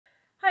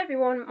Hi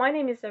everyone, my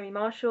name is Zoe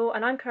Marshall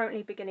and I'm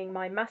currently beginning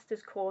my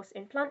master's course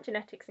in plant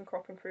genetics and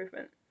crop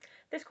improvement.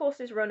 This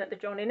course is run at the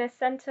John Innes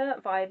Centre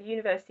via the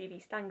University of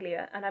East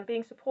Anglia and I'm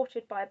being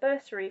supported by a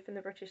bursary from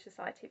the British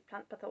Society of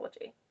Plant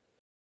Pathology.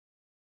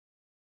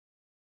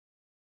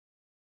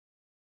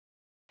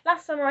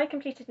 Last summer I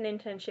completed an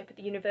internship at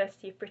the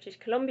University of British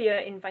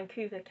Columbia in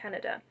Vancouver,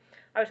 Canada.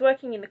 I was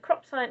working in the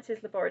crop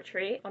sciences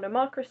laboratory on a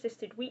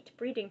marker-assisted wheat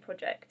breeding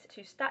project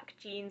to stack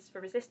genes for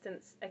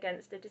resistance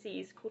against a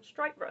disease called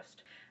stripe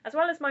rust. As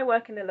well as my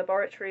work in the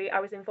laboratory,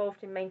 I was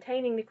involved in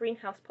maintaining the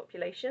greenhouse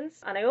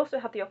populations, and I also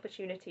had the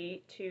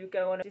opportunity to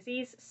go on a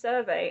disease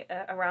survey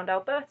around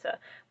Alberta,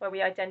 where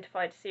we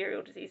identified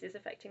cereal diseases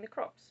affecting the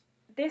crops.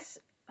 This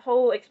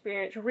whole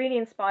experience really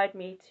inspired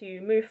me to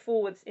move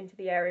forwards into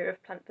the area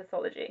of plant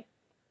pathology.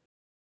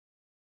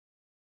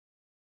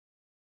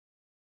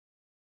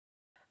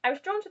 I was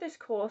drawn to this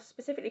course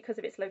specifically because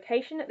of its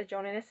location at the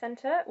John Innes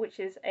Centre, which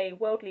is a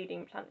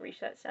world-leading plant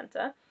research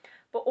centre,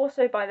 but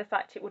also by the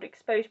fact it would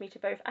expose me to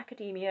both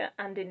academia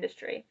and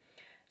industry.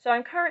 So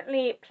I'm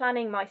currently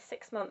planning my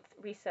 6-month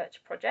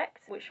research project,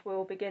 which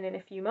will begin in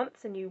a few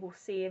months and you will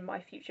see in my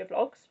future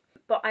vlogs.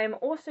 But I am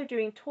also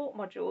doing talk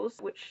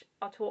modules which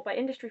are taught by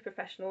industry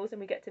professionals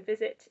and we get to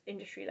visit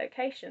industry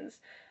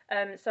locations.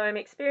 So I'm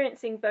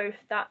experiencing both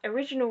that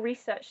original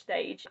research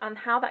stage and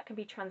how that can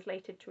be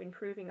translated to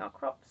improving our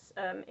crops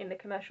in the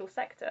commercial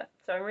sector.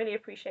 So I'm really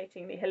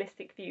appreciating the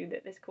holistic view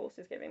that this course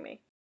is giving me.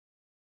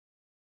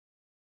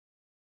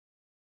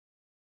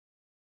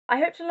 I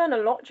hope to learn a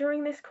lot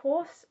during this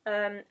course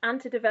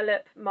and to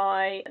develop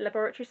my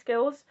laboratory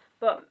skills,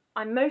 but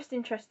I'm most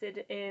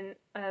interested in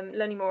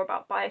learning more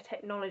about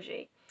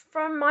biotechnology.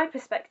 From my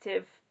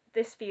perspective,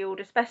 this field,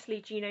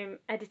 especially genome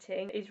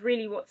editing, is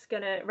really what's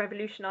going to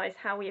revolutionise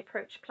how we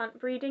approach plant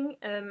breeding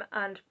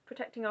and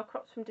protecting our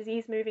crops from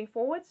disease moving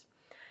forwards.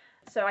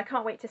 So I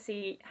can't wait to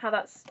see how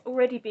that's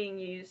already being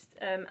used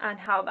and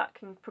how that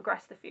can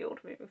progress the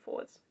field moving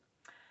forwards.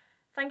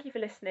 Thank you for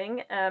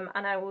listening, and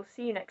I will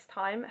see you next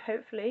time,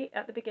 hopefully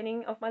at the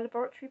beginning of my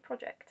laboratory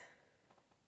project.